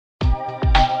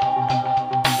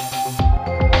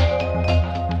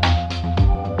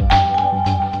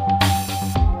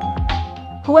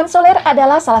Juan Soler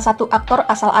adalah salah satu aktor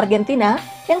asal Argentina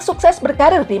yang sukses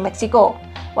berkarir di Meksiko.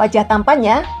 Wajah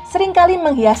tampannya seringkali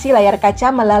menghiasi layar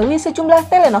kaca melalui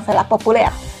sejumlah telenovela populer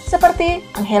seperti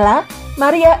Angela,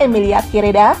 Maria Emilia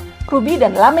Quereda, Ruby,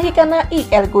 dan La Mexicana y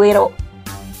El Güero.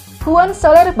 Juan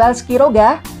Soler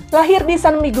Quiroga lahir di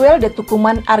San Miguel de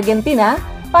Tucumán, Argentina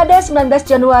pada 19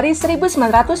 Januari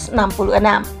 1966.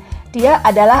 Dia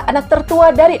adalah anak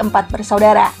tertua dari 4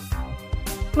 bersaudara.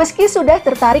 Meski sudah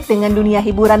tertarik dengan dunia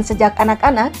hiburan sejak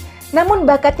anak-anak, namun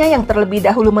bakatnya yang terlebih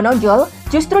dahulu menonjol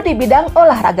justru di bidang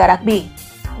olahraga rugby.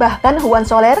 Bahkan Juan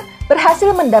Soler berhasil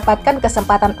mendapatkan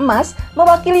kesempatan emas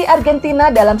mewakili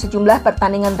Argentina dalam sejumlah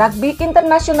pertandingan rugby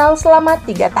internasional selama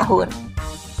 3 tahun.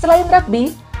 Selain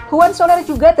rugby, Juan Soler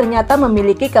juga ternyata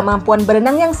memiliki kemampuan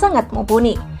berenang yang sangat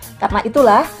mumpuni. Karena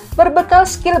itulah, berbekal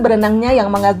skill berenangnya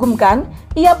yang mengagumkan,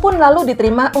 ia pun lalu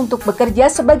diterima untuk bekerja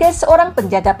sebagai seorang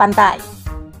penjaga pantai.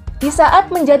 Di saat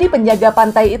menjadi penjaga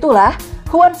pantai itulah,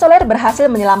 Juan Soler berhasil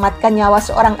menyelamatkan nyawa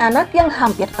seorang anak yang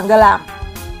hampir tenggelam.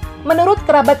 Menurut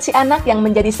kerabat si anak yang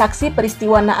menjadi saksi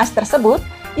peristiwa naas tersebut,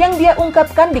 yang dia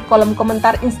ungkapkan di kolom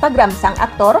komentar Instagram sang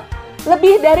aktor,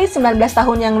 lebih dari 19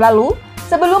 tahun yang lalu,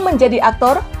 sebelum menjadi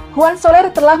aktor, Juan Soler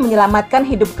telah menyelamatkan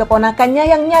hidup keponakannya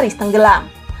yang nyaris tenggelam.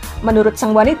 Menurut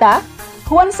sang wanita,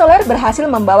 Juan Soler berhasil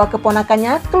membawa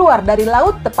keponakannya keluar dari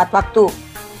laut tepat waktu.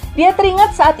 Dia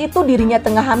teringat saat itu dirinya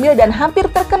tengah hamil dan hampir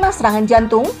terkena serangan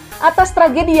jantung atas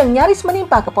tragedi yang nyaris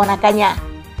menimpa keponakannya.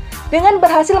 Dengan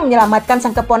berhasil menyelamatkan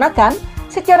sang keponakan,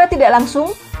 secara tidak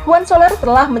langsung, Juan Soler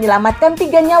telah menyelamatkan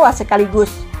 3 nyawa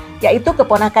sekaligus, yaitu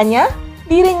keponakannya,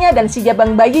 dirinya, dan si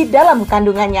jabang bayi dalam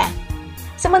kandungannya.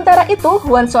 Sementara itu,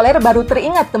 Juan Soler baru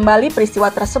teringat kembali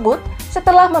peristiwa tersebut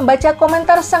setelah membaca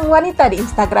komentar sang wanita di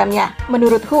Instagramnya.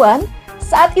 Menurut Juan,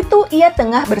 saat itu ia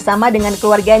tengah bersama dengan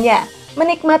keluarganya,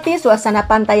 menikmati suasana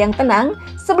pantai yang tenang,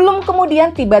 sebelum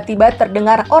kemudian tiba-tiba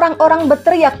terdengar orang-orang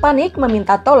berteriak panik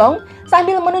meminta tolong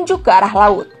sambil menunjuk ke arah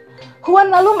laut.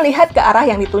 Juan lalu melihat ke arah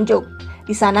yang ditunjuk.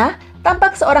 Di sana,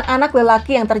 tampak seorang anak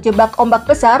lelaki yang terjebak ombak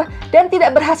besar dan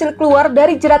tidak berhasil keluar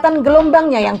dari jeratan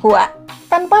gelombangnya yang kuat.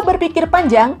 Tanpa berpikir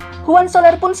panjang, Juan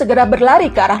Soler pun segera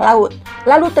berlari ke arah laut,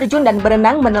 lalu terjun dan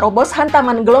berenang menerobos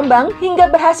hantaman gelombang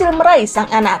hingga berhasil meraih sang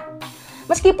anak.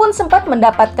 Meskipun sempat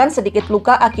mendapatkan sedikit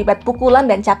luka akibat pukulan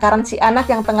dan cakaran si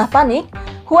anak yang tengah panik,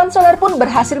 Juan Soler pun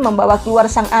berhasil membawa keluar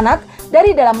sang anak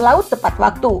dari dalam laut tepat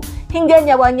waktu, hingga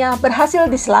nyawanya berhasil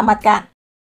diselamatkan.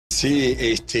 Sí,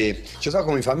 yo estaba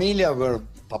con mi familia, bueno,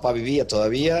 papá vivía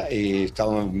todavía,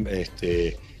 estaban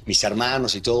mis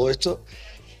hermanos y todo esto,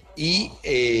 y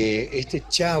este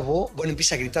chavo, bueno,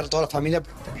 empieza a gritar toda la familia,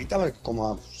 gritaba como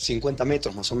a 50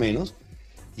 metros más o menos,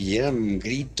 y eran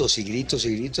gritos y gritos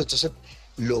y gritos, entonces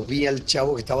lo vi al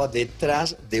chavo que estaba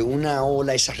detrás de una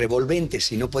ola, esas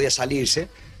revolventes, y no podía salirse.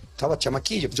 Estaba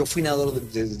chamaquillo. Yo fui nadador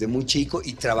desde muy chico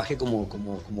y trabajé como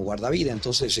guardavidas,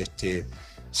 entonces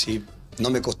sí, no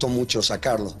me costó mucho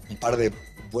sacarlo. Un par de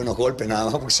buenos golpes nada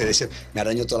más, porque me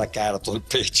arañó toda la cara, todo el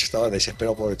pecho, estaba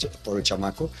desesperado por el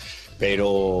chamaco,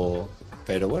 pero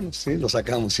bueno, sí, lo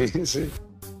sacamos, sí.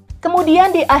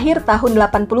 Kemudian di akhir tahun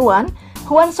 80-an,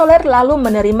 Juan Soler lalu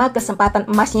menerima kesempatan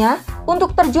emasnya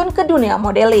untuk terjun ke dunia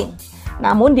modeling.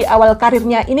 Namun di awal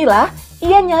karirnya inilah,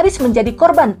 ia nyaris menjadi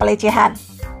korban pelecehan.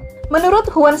 Menurut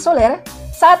Juan Soler,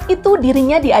 saat itu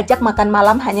dirinya diajak makan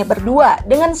malam hanya berdua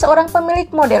dengan seorang pemilik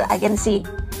model agensi.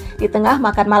 Di tengah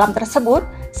makan malam tersebut,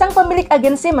 sang pemilik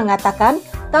agensi mengatakan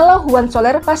kalau Juan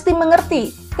Soler pasti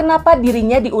mengerti kenapa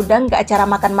dirinya diundang ke acara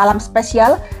makan malam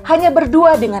spesial hanya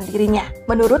berdua dengan dirinya.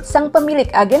 Menurut sang pemilik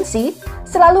agensi,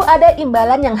 selalu ada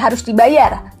imbalan yang harus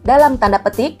dibayar, dalam tanda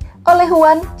petik, oleh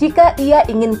Juan jika ia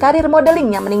ingin karir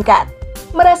modelingnya meningkat.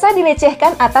 Merasa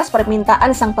dilecehkan atas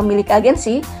permintaan sang pemilik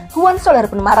agensi, Juan Soler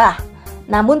pun marah.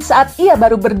 Namun saat ia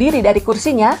baru berdiri dari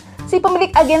kursinya, si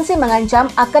pemilik agensi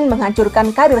mengancam akan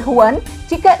menghancurkan karir Juan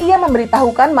jika ia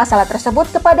memberitahukan masalah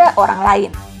tersebut kepada orang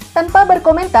lain. Tanpa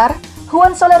berkomentar,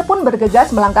 Juan Soler pun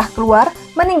bergegas melangkah keluar,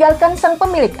 meninggalkan sang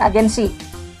pemilik agensi.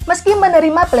 Meski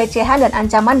menerima pelecehan dan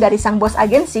ancaman dari sang bos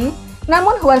agensi,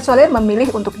 namun Juan Soler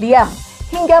memilih untuk diam.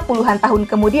 Hingga puluhan tahun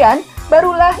kemudian,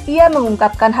 barulah ia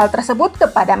mengungkapkan hal tersebut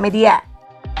kepada media.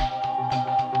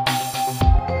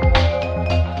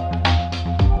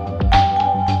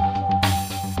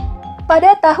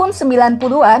 Pada tahun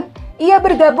 90-an, ia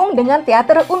bergabung dengan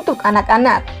teater untuk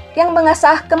anak-anak yang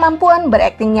mengasah kemampuan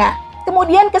beraktingnya.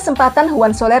 Kemudian kesempatan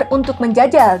Juan Soler untuk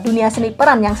menjajal dunia seni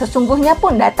peran yang sesungguhnya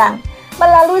pun datang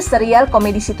melalui serial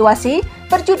komedi situasi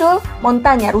berjudul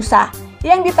Montaña Rusa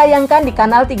yang ditayangkan di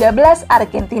Kanal 13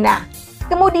 Argentina.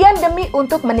 Kemudian demi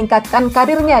untuk meningkatkan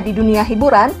karirnya di dunia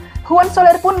hiburan, Juan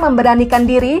Soler pun memberanikan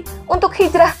diri untuk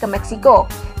hijrah ke Meksiko.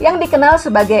 yang dikenal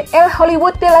sebagai El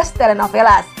Hollywood de las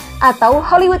Telenovelas atau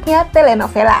Hollywoodnya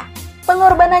telenovela.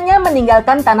 Pengorbanannya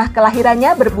meninggalkan tanah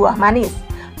kelahirannya berbuah manis.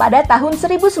 Pada tahun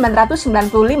 1995,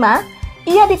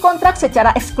 ia dikontrak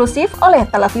secara eksklusif oleh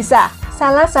Televisa,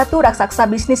 salah satu raksasa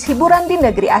bisnis hiburan di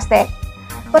negeri Aztec.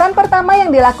 Peran pertama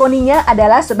yang dilakoninya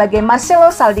adalah sebagai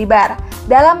Marcelo Saldívar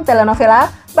dalam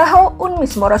telenovela Bajo un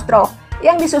mismo rostro,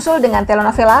 yang disusul dengan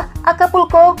telenovela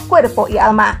Acapulco, Cuerpo y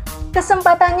Alma.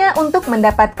 Kesempatannya untuk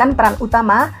mendapatkan peran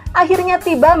utama akhirnya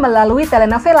tiba melalui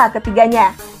telenovela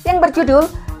ketiganya, yang berjudul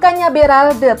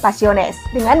Cañaveral de Pasiones,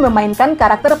 dengan memainkan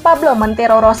karakter Pablo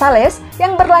Montero Rosales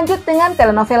yang berlanjut dengan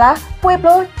telenovela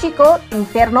Pueblo Chico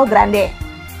Infierno Grande.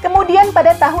 Kemudian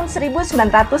pada tahun 1998,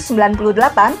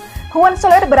 Juan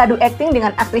Soler beradu akting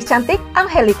dengan aktris cantik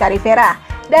Angelica Rivera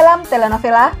dalam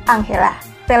telenovela Angela.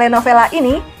 Telenovela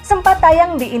ini sempat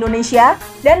tayang di Indonesia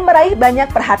dan meraih banyak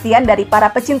perhatian dari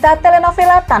para pecinta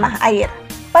telenovela tanah air.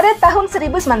 Pada tahun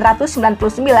 1999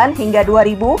 hingga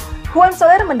 2000, Juan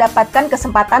Soler mendapatkan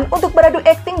kesempatan untuk beradu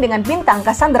akting dengan bintang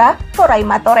Cassandra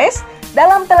Roraima Torres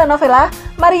dalam telenovela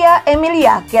Maria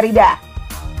Emilia Querida.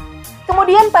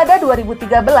 Kemudian pada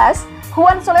 2013,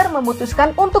 Juan Soler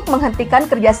memutuskan untuk menghentikan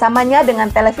kerjasamanya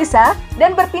dengan Televisa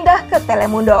dan berpindah ke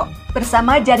Telemundo.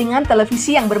 Bersama jaringan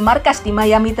televisi yang bermarkas di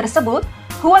Miami tersebut,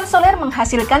 Juan Soler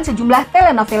menghasilkan sejumlah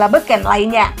telenovela beken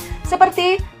lainnya,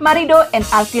 seperti Marido en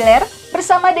Alquiler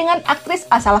bersama dengan aktris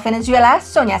asal Venezuela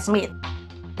Sonia Smith.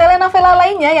 Telenovela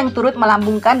lainnya yang turut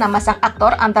melambungkan nama sang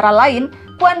aktor antara lain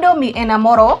Cuando me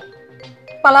enamoro,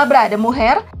 Palabra de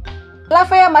mujer, La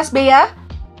fea más bella,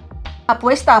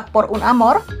 Apuesta por un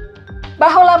amor,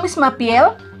 Bajo la misma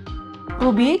piel,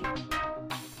 Ruby,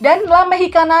 dan La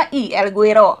Mexicana y el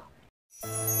Güero.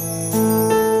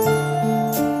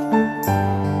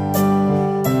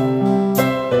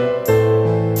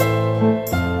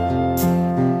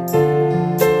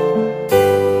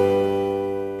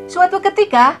 Suatu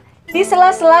ketika, di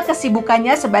sela-sela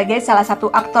kesibukannya sebagai salah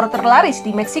satu aktor terlaris di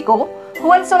Meksiko,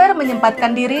 Juan Soler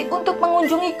menyempatkan diri untuk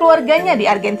mengunjungi keluarganya di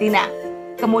Argentina.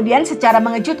 Kemudian secara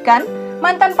mengejutkan,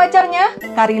 mantan pacarnya,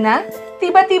 Karina,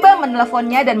 tiba-tiba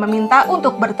meneleponnya dan meminta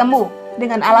untuk bertemu,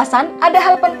 dengan alasan ada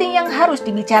hal penting yang harus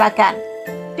dibicarakan.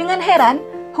 Dengan heran,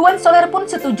 Juan Soler pun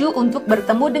setuju untuk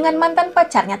bertemu dengan mantan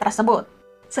pacarnya tersebut.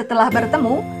 Setelah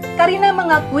bertemu, Karina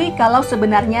mengakui kalau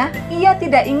sebenarnya ia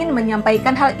tidak ingin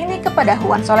menyampaikan hal ini kepada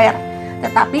Juan Soler.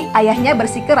 Tetapi ayahnya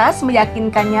bersikeras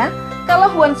meyakinkannya kalau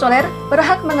Juan Soler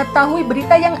berhak mengetahui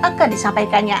berita yang akan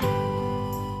disampaikannya.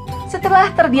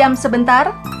 Setelah terdiam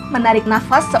sebentar, menarik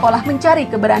nafas seolah mencari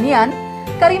keberanian,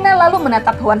 Karina lalu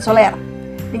menatap Juan Soler.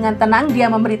 Dengan tenang dia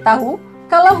memberitahu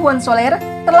kalau Juan Soler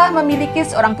telah memiliki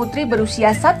seorang putri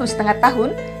berusia 1,5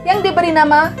 tahun yang diberi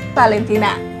nama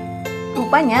Valentina.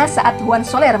 Rupanya saat Juan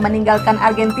Soler meninggalkan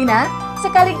Argentina,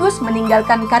 sekaligus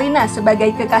meninggalkan Karina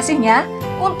sebagai kekasihnya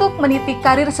untuk meniti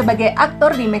karir sebagai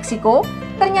aktor di Meksiko,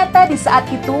 ternyata di saat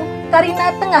itu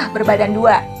Karina tengah berbadan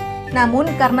dua.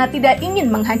 Namun karena tidak ingin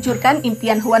menghancurkan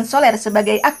impian Juan Soler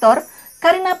sebagai aktor,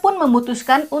 Karina pun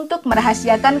memutuskan untuk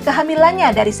merahasiakan kehamilannya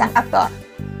dari sang aktor.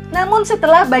 Namun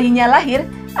setelah bayinya lahir,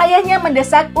 ayahnya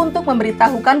mendesak untuk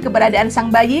memberitahukan keberadaan sang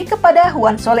bayi kepada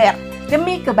Juan Soler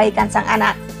demi kebaikan sang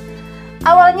anak.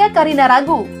 Awalnya Karina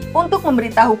ragu untuk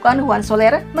memberitahukan Juan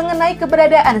Soler mengenai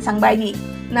keberadaan sang bayi.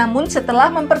 Namun setelah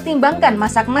mempertimbangkan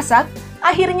masak-masak,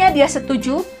 akhirnya dia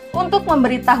setuju untuk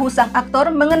memberitahu sang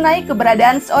aktor mengenai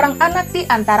keberadaan seorang anak di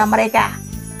antara mereka.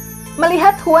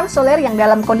 Melihat Juan Soler yang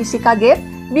dalam kondisi kaget,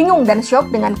 bingung dan syok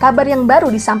dengan kabar yang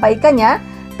baru disampaikannya,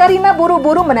 Karina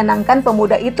buru-buru menenangkan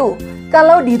pemuda itu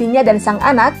kalau dirinya dan sang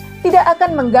anak tidak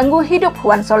akan mengganggu hidup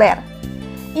Juan Soler.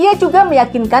 Ia juga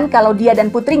meyakinkan kalau dia dan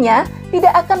putrinya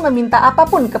tidak akan meminta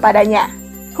apapun kepadanya.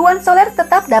 Juan Soler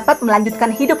tetap dapat melanjutkan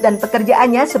hidup dan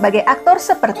pekerjaannya sebagai aktor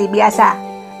seperti biasa.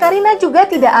 Karina juga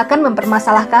tidak akan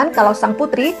mempermasalahkan kalau sang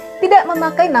putri tidak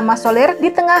memakai nama Soler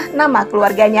di tengah nama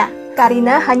keluarganya.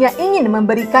 Karina hanya ingin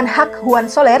memberikan hak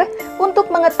Juan Soler untuk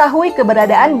mengetahui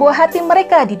keberadaan buah hati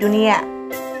mereka di dunia.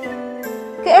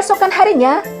 Keesokan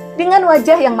harinya, dengan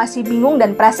wajah yang masih bingung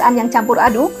dan perasaan yang campur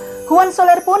aduk, Juan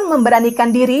Soler pun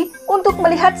memberanikan diri untuk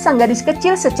melihat sang gadis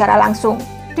kecil secara langsung.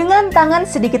 Dengan tangan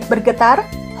sedikit bergetar,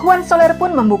 Juan Soler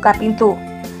pun membuka pintu.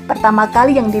 Pertama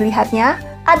kali yang dilihatnya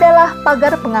adalah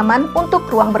pagar pengaman untuk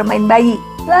ruang bermain bayi.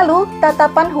 Lalu,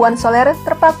 tatapan Juan Soler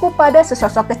terpaku pada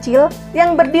sesosok kecil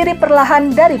yang berdiri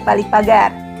perlahan dari balik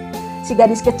pagar. Si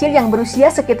gadis kecil yang berusia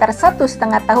sekitar 1,5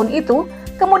 tahun itu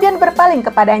kemudian berpaling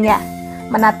kepadanya,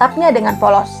 menatapnya dengan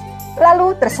polos,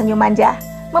 lalu tersenyum manja,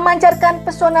 memancarkan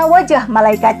pesona wajah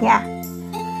malaikatnya.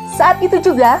 Saat itu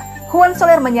juga, Juan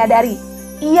Soler menyadari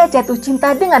ia jatuh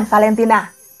cinta dengan Valentina.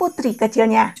 putri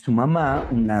kecilnya. Su mamá,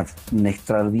 una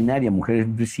extraordinaria mujer,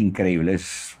 es increíble,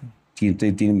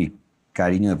 tiene mi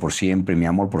cariño de por siempre, mi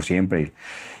amor por siempre.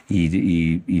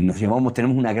 Y nos llevamos,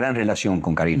 tenemos una gran relación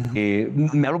con Karina.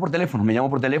 Me habló por teléfono, me llamó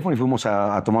por teléfono y fuimos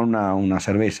a tomar una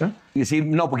cerveza. Y decir,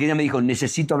 no, porque ella me dijo,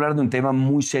 necesito hablar de un tema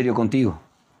muy serio contigo.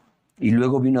 Y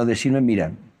luego vino a decirme,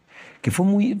 mira, que fue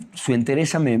muy, su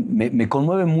entereza me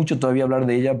conmueve mucho todavía hablar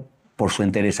de ella por su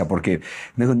entereza, porque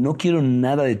me dijo, no quiero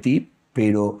nada de ti,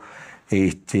 pero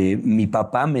mi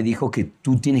papá me dijo que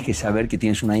tú tienes que saber que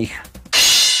tienes una hija.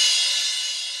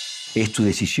 Es tu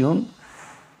decisión.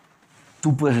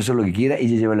 Tú puedes hacer lo que quieras.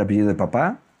 Ella lleva el apellido de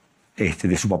papá,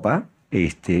 de su papá,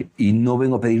 y no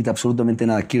vengo a pedirte absolutamente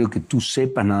nada. Quiero que tú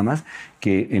sepas nada más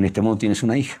que en este mundo tienes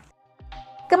una hija.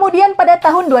 Kemudian pada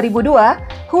tahun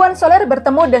 2002, Juan Soler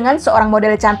bertemu dengan seorang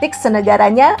model cantik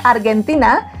senegaranya,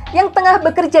 Argentina, yang tengah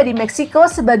bekerja di Meksiko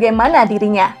sebagaimana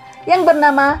dirinya, yang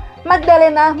bernama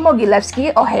Magdalena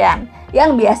Mogilevsky Ohean,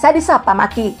 yang biasa disapa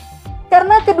Maki.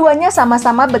 Karena keduanya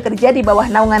sama-sama bekerja di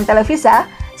bawah naungan Televisa,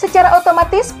 secara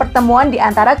otomatis pertemuan di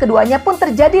antara keduanya pun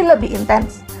terjadi lebih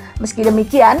intens. Meski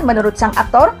demikian, menurut sang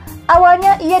aktor,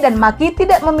 awalnya ia dan Maki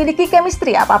tidak memiliki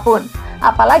chemistry apapun.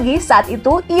 Apalagi saat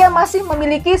itu ia masih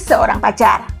memiliki seorang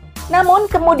pacar. Namun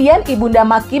kemudian ibunda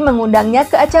Maki mengundangnya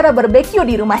ke acara barbeque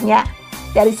di rumahnya.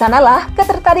 Dari sanalah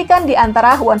ketertarikan di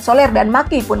antara Juan Soler dan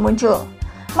Maki pun muncul.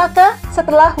 Maka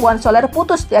setelah Juan Soler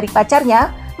putus dari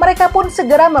pacarnya, mereka pun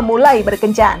segera memulai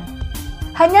berkencan.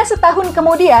 Hanya setahun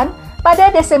kemudian, pada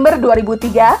Desember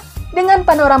 2003, dengan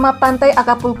panorama pantai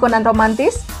Acapulco nan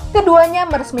romantis, keduanya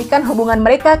meresmikan hubungan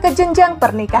mereka ke jenjang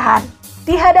pernikahan.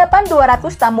 Di hadapan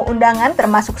 200 tamu undangan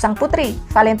termasuk sang putri,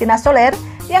 Valentina Soler,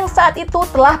 yang saat itu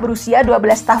telah berusia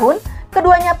 12 tahun,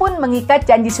 keduanya pun mengikat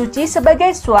janji suci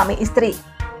sebagai suami istri.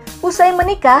 Usai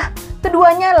menikah,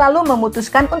 keduanya lalu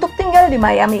memutuskan untuk tinggal di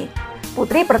Miami.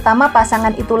 Putri pertama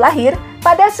pasangan itu lahir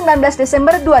pada 19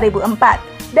 Desember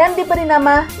 2004 dan diberi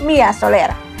nama Mia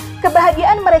Soler.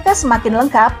 Kebahagiaan mereka semakin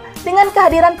lengkap dengan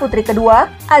kehadiran putri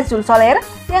kedua, Azul Soler,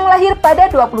 yang lahir pada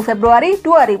 20 Februari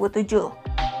 2007.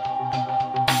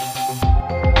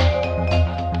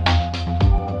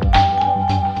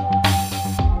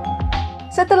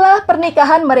 Setelah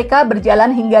pernikahan mereka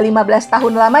berjalan hingga 15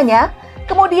 tahun lamanya,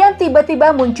 kemudian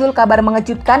tiba-tiba muncul kabar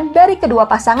mengejutkan dari kedua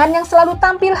pasangan yang selalu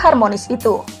tampil harmonis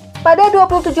itu. Pada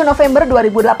 27 November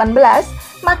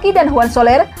 2018, Maki dan Juan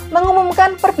Soler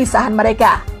mengumumkan perpisahan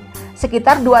mereka.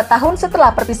 Sekitar 2 tahun setelah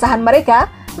perpisahan mereka,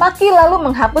 Maki lalu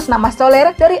menghapus nama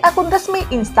Soler dari akun resmi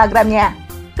Instagramnya.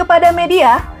 Kepada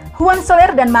media, Juan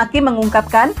Soler dan Maki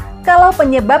mengungkapkan kalau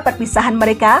penyebab perpisahan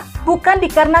mereka bukan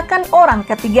dikarenakan orang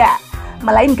ketiga,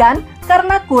 melainkan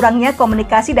karena kurangnya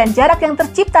komunikasi dan jarak yang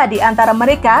tercipta di antara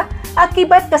mereka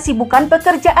akibat kesibukan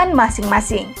pekerjaan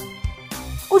masing-masing.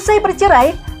 Usai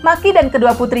bercerai, Maki dan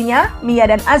kedua putrinya, Mia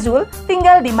dan Azul,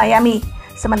 tinggal di Miami.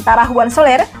 Sementara Juan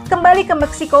Soler kembali ke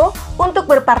Meksiko untuk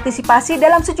berpartisipasi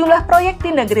dalam sejumlah proyek di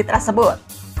negeri tersebut.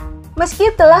 Meski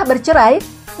telah bercerai,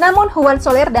 namun Juan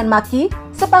Soler dan Maki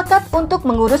sepakat untuk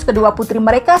mengurus kedua putri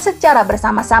mereka secara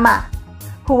bersama-sama.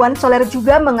 Juan Soler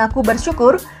juga mengaku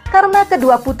bersyukur karena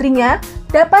kedua putrinya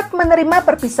dapat menerima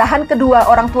perpisahan kedua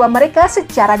orang tua mereka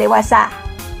secara dewasa.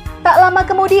 Tak lama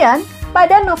kemudian,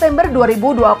 pada November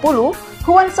 2020,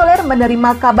 Juan Soler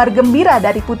menerima kabar gembira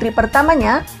dari putri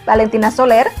pertamanya, Valentina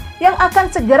Soler, yang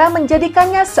akan segera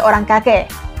menjadikannya seorang kakek.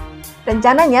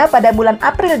 Rencananya pada bulan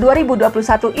April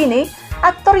 2021 ini,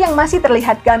 aktor yang masih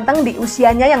terlihat ganteng di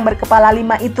usianya yang berkepala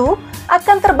 5 itu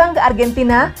akan terbang ke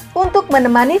Argentina untuk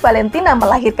menemani Valentina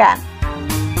melahirkan.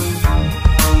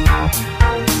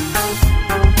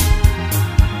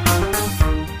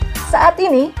 Saat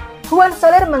ini, Juan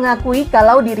Soler mengakui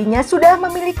kalau dirinya sudah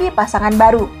memiliki pasangan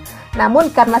baru.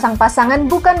 Namun karena sang pasangan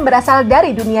bukan berasal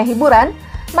dari dunia hiburan,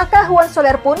 maka Juan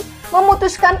Soler pun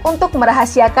memutuskan untuk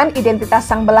merahasiakan identitas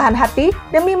sang belahan hati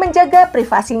demi menjaga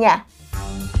privasinya.